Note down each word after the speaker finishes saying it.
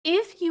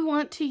If you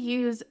want to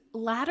use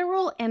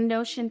Lateral and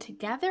Notion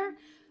together,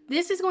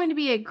 this is going to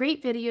be a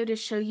great video to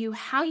show you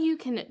how you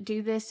can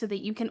do this so that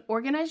you can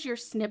organize your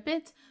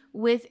snippets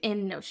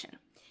within Notion.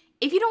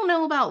 If you don't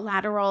know about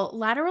Lateral,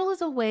 Lateral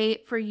is a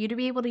way for you to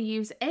be able to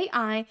use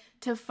AI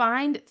to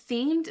find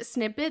themed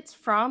snippets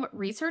from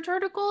research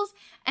articles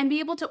and be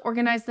able to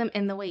organize them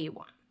in the way you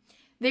want.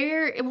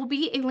 It will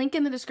be a link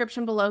in the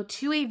description below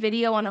to a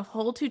video on a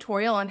whole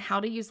tutorial on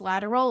how to use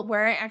Lateral,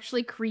 where I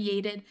actually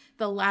created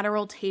the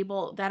Lateral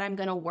table that I'm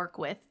going to work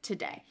with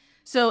today.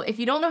 So if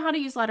you don't know how to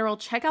use Lateral,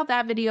 check out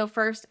that video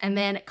first and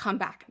then come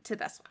back to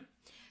this one.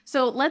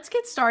 So let's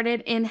get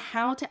started in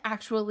how to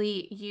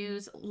actually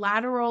use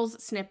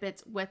Lateral's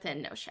snippets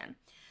within Notion.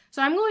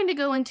 So I'm going to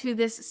go into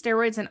this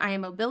steroids and eye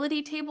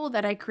mobility table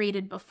that I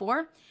created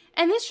before.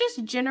 And this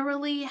just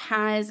generally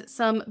has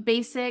some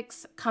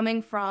basics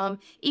coming from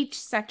each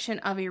section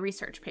of a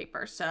research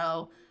paper.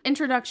 So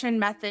introduction,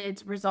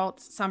 methods,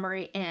 results,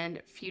 summary,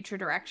 and future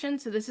direction.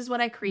 So this is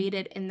what I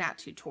created in that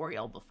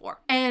tutorial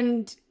before.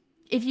 And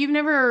if you've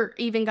never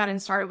even gotten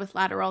started with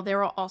Lateral,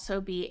 there will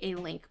also be a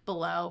link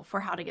below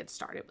for how to get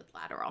started with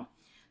Lateral.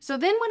 So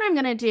then what I'm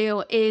going to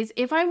do is,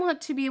 if I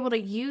want to be able to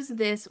use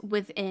this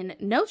within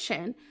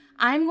Notion,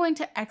 I'm going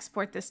to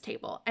export this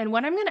table. And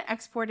what I'm going to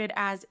export it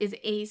as is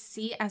a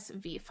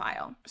CSV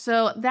file.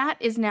 So that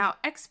is now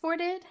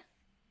exported.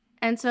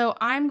 And so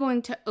I'm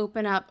going to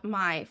open up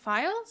my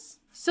files.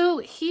 So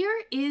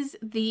here is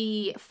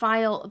the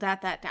file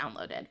that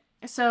downloaded.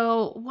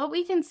 So what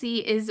we can see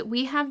is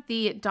we have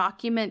the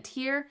document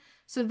here.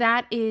 So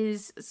that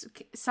is,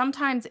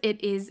 sometimes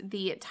it is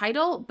the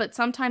title, but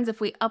sometimes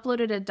if we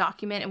uploaded a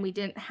document and we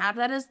didn't have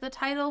that as the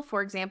title,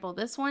 for example,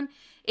 this one,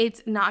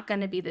 it's not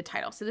going to be the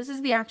title. So this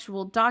is the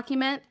actual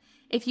document.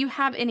 If you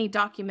have any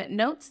document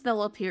notes,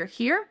 they'll appear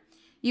here.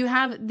 You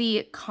have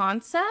the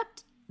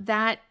concept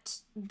that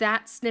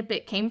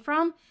snippet came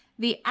from,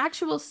 the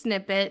actual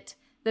snippet,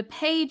 the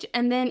page,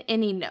 and then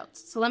any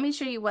notes. So let me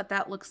show you what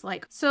that looks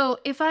like. So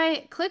if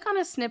I click on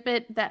a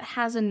snippet that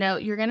has a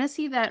note, you're gonna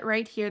see that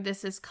right here,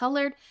 this is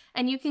colored,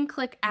 and you can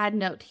click add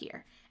note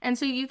here. And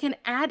so you can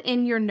add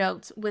in your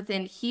notes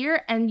within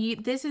here, and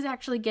this is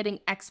actually getting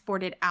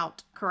exported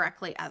out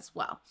correctly as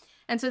well.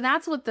 And so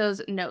that's what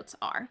those notes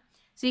are.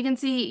 So you can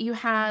see you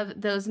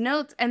have those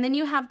notes, and then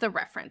you have the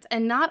reference,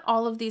 and not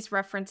all of these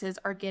references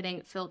are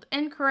getting filled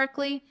in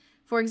correctly.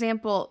 For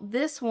example,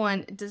 this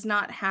one does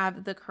not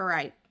have the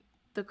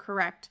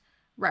correct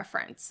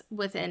reference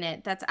within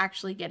it that's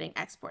actually getting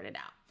exported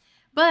out.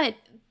 But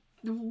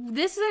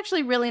this is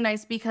actually really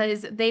nice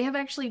because they have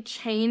actually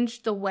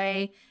changed the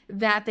way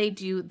that they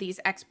do these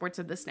exports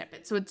of the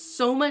snippet. So it's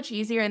so much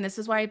easier, and this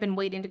is why I've been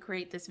waiting to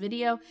create this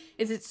video,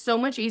 is it's so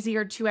much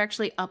easier to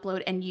actually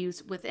upload and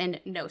use within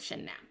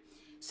Notion now.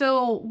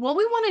 So what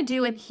we want to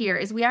do in here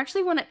is we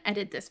actually want to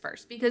edit this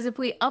first, because if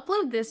we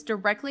upload this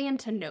directly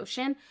into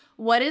Notion,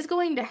 what is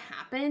going to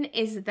happen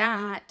is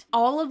that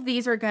all of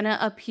these are going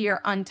to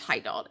appear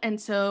untitled. And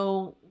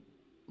so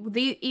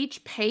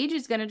each page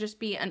is going to just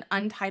be an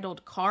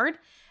untitled card.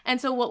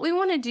 And so what we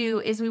want to do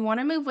is we want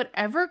to move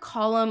whatever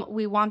column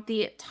we want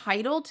the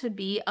title to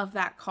be of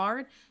that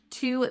card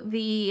to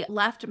the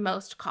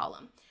leftmost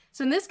column.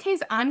 So in this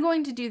case, I'm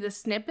going to do the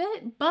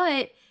snippet,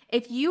 but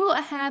if you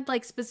had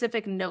like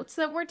specific notes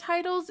that were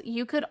titles,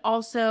 you could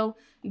also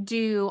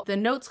do the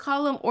notes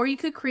column, or you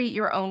could create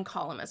your own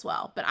column as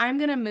well. But I'm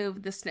going to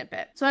move the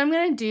snippet. So what I'm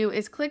going to do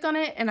is click on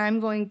it, and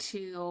I'm going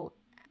to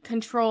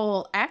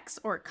Control X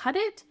or cut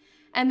it.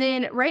 And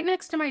then right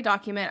next to my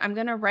document, I'm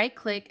going to right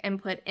click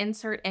and put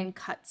insert and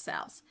cut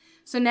cells.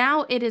 So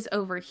now it is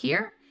over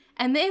here.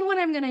 And then what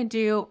I'm going to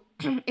do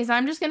is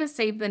I'm just going to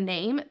save the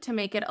name to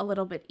make it a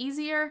little bit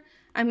easier.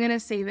 I'm going to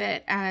save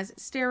it as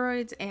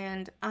steroids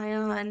and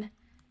ion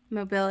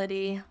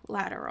mobility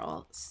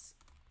lateral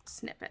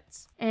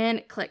snippets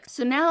and click.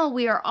 So now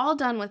we are all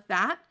done with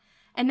that.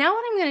 And now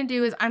what I'm going to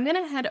do is I'm going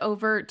to head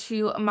over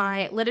to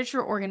my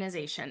literature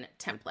organization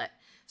template.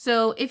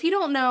 So if you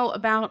don't know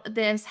about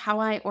this, how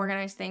I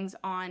organize things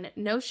on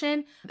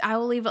Notion, I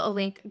will leave a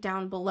link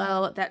down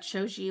below that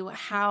shows you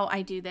how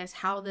I do this,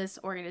 how this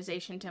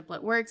organization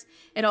template works.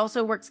 It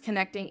also works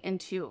connecting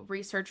into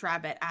Research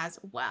Rabbit as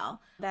well.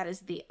 That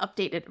is the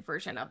updated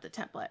version of the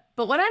template.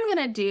 But what I'm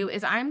going to do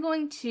is I'm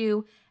going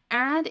to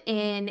add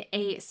in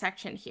a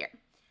section here.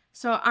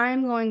 So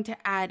I'm going to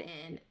add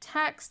in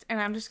text, and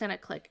I'm just going to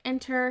click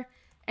enter.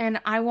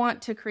 And I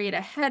want to create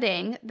a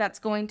heading that's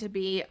going to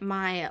be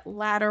my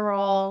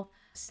lateral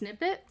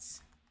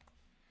snippets.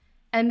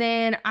 And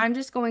then I'm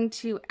just going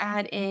to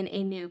add in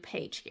a new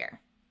page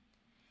here.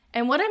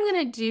 And what I'm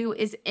going to do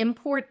is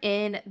import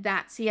in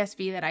that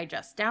CSV that I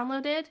just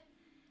downloaded.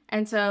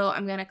 And so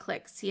I'm going to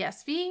click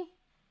CSV,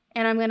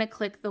 and I'm going to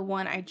click the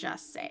one I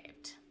just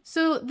saved.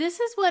 So this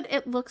is what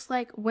it looks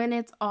like when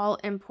it's all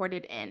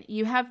imported in.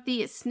 You have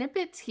the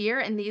snippets here,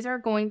 and these are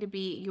going to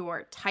be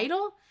your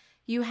title.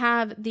 You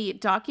have the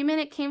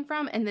document it came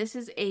from, and this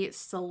is a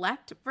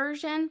select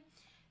version.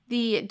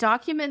 the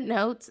document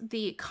notes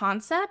the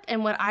concept,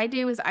 and what I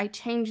do is I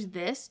change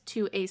this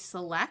to a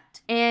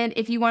select. And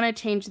if you want to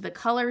change the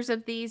colors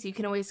of these, you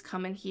can always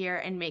come in here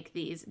and make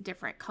these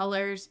different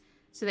colors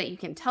so that you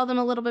can tell them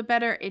a little bit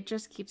better. It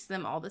just keeps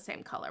them all the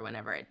same color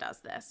whenever it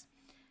does this.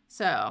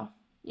 So,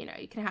 you know,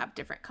 you can have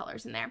different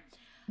colors in there.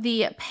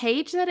 The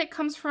page that it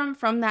comes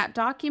from that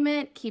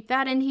document, keep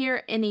that in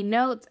here, any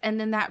notes, and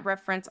then that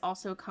reference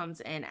also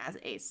comes in as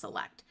a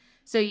select.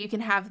 So you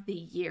can have the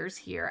years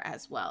here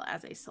as well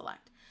as a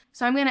select.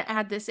 So I'm going to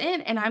add this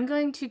in, and I'm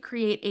going to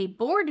create a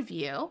board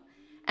view.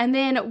 And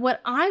then what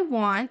I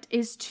want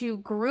is to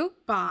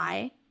group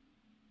by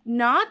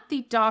not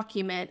the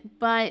document,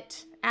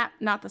 but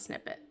not the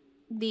snippet,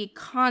 the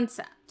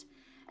concept.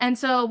 And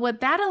so what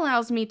that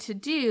allows me to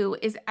do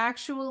is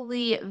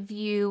actually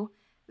view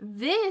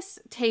this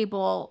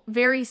table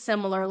very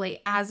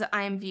similarly as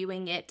I'm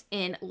viewing it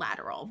in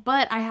Lateral,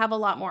 but I have a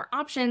lot more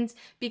options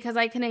because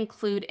I can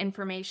include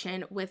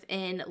information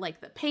within like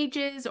the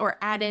pages or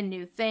add in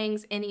new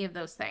things, any of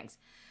those things.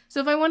 So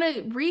if I want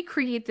to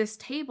recreate this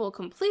table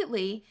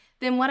completely,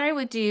 then what I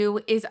would do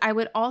is I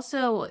would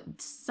also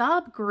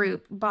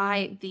subgroup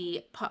by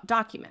the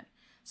document.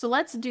 So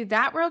let's do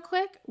that real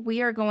quick.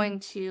 We are going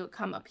to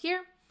come up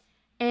here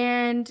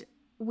and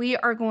we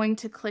are going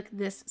to click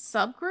this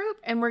subgroup,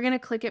 and we're going to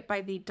click it by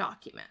the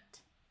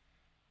document.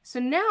 So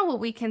now what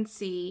we can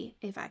see,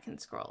 if I can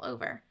scroll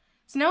over.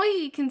 So now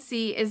what you can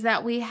see is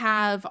that we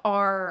have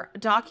our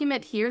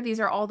document here.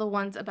 These are all the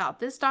ones about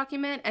this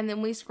document. And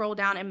then we scroll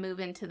down and move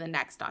into the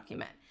next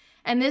document.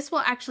 And this will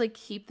actually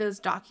keep those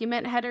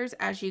document headers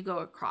as you go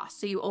across.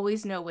 So you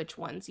always know which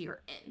ones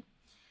you're in.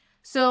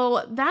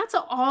 So that's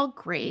all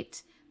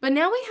great. But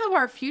now we have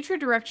our future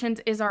directions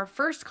is our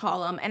first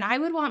column, and I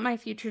would want my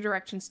future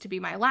directions to be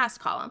my last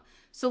column.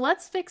 So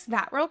let's fix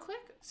that real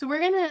quick. So we're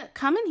going to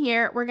come in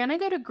here, we're going to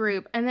go to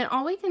group, and then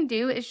all we can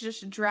do is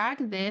just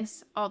drag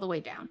this all the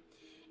way down.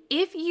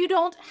 If you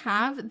don't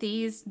have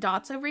these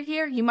dots over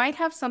here, you might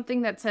have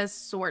something that says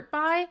sort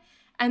by,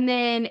 and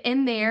then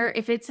in there,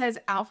 if it says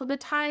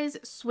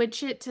alphabetize,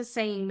 switch it to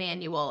saying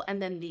manual,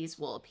 and then these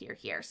will appear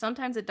here.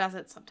 Sometimes it does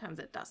it, sometimes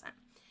it doesn't.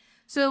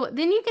 So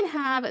then you can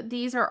have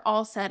these are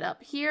all set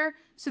up here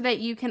so that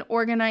you can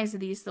organize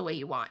these the way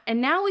you want. And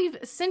now we've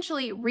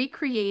essentially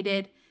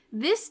recreated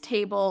this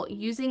table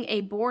using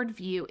a board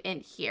view in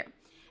here.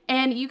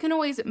 And you can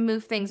always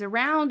move things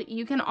around.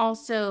 You can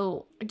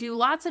also do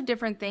lots of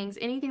different things.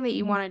 Anything that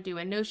you want to do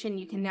in Notion,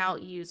 you can now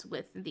use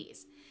with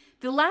these.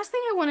 The last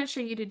thing I want to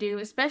show you to do,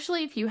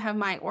 especially if you have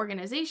my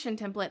organization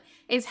template,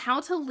 is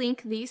how to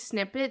link these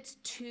snippets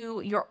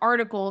to your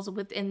articles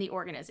within the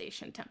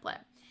organization template.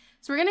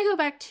 So we're going to go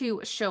back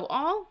to show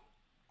all.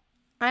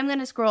 I'm going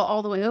to scroll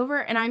all the way over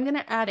and I'm going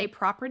to add a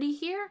property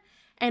here.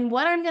 And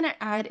what I'm going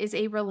to add is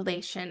a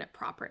relation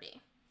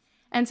property.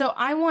 And so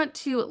I want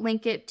to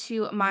link it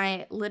to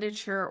my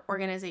literature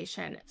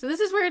organization. So this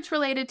is where it's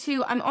related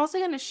to. I'm also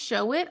going to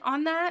show it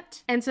on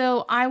that. And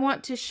so I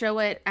want to show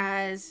it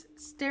as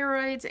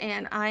steroids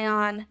and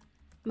ion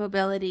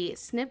mobility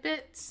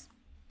snippets.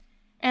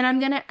 And I'm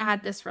going to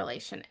add this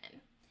relation in.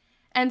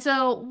 And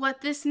so what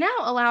this now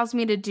allows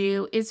me to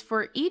do is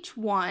for each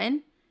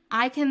one,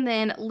 I can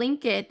then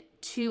link it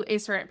to a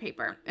certain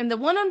paper. And the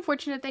one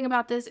unfortunate thing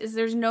about this is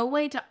there's no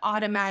way to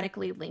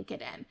automatically link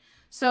it in.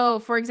 So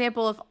for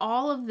example, if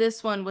all of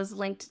this one was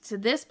linked to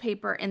this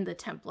paper in the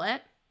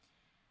template,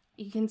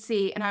 you can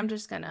see, and I'm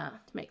just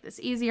gonna make this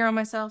easier on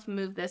myself,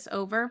 move this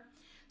over.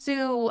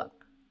 So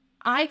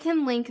I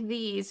can link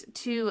these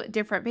to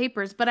different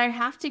papers, but I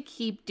have to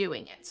keep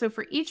doing it. So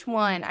for each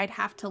one, I'd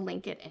have to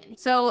link it in.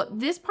 So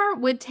this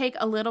part would take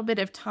a little bit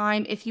of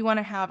time if you want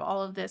to have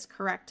all of this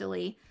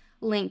correctly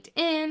linked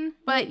in,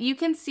 but you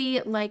can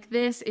see like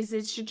this is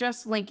it's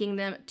just linking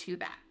them to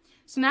that.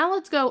 So now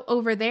let's go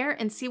over there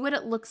and see what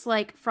it looks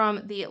like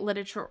from the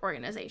literature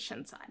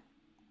organization side.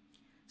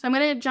 So I'm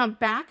going to jump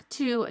back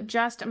to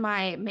just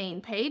my main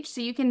page.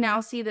 So you can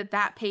now see that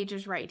that page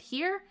is right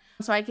here.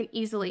 So I can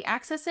easily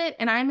access it,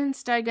 and I'm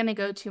instead going to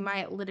go to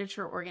my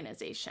literature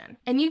organization.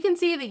 And you can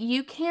see that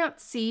you can't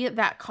see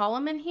that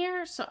column in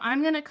here. So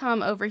I'm going to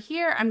come over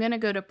here. I'm going to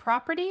go to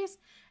properties,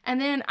 and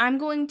then I'm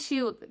going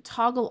to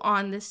toggle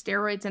on the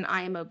steroids and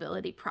ion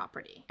mobility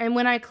property. And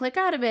when I click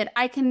out of it,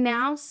 I can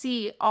now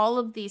see all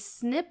of these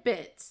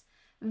snippets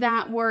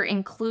that were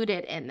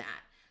included in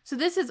that. So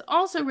this is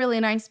also really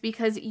nice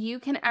because you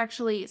can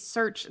actually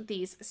search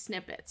these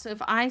snippets. So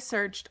if I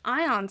searched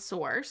ion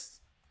source,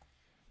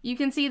 you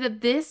can see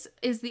that this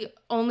is the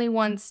only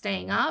one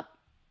staying up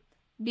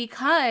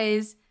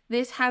because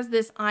this has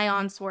this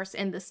ion source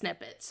in the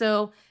snippet.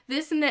 So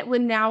this snippet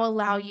would now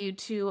allow you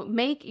to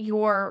make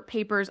your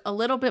papers a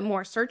little bit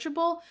more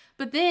searchable,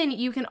 but then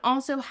you can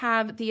also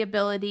have the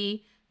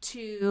ability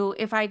to,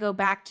 if I go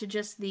back to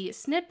just the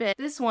snippet,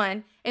 this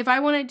one, if I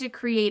wanted to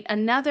create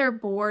another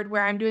board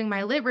where I'm doing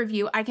my lit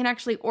review, I can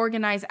actually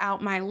organize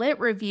out my lit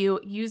review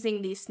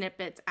using these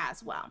snippets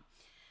as well.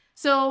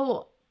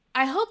 So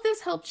I hope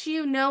this helped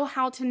you know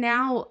how to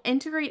now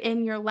integrate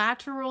in your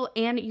Lateral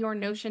and your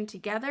Notion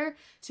together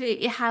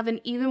to have an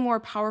even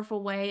more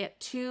powerful way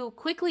to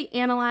quickly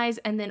analyze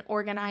and then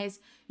organize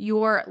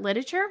your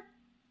literature.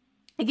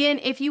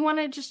 Again, if you want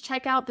to just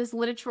check out this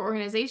literature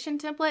organization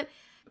template,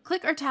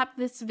 click or tap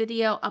this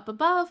video up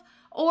above,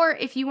 or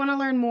if you want to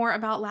learn more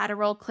about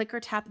Lateral, click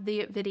or tap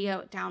the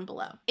video down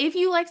below. If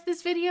you liked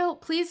this video,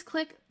 please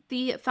click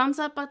the thumbs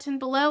up button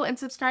below and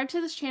subscribe to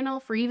this channel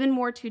for even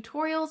more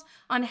tutorials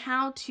on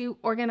how to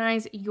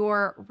organize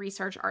your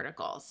research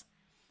articles.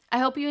 I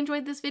hope you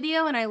enjoyed this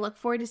video and I look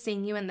forward to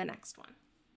seeing you in the next one.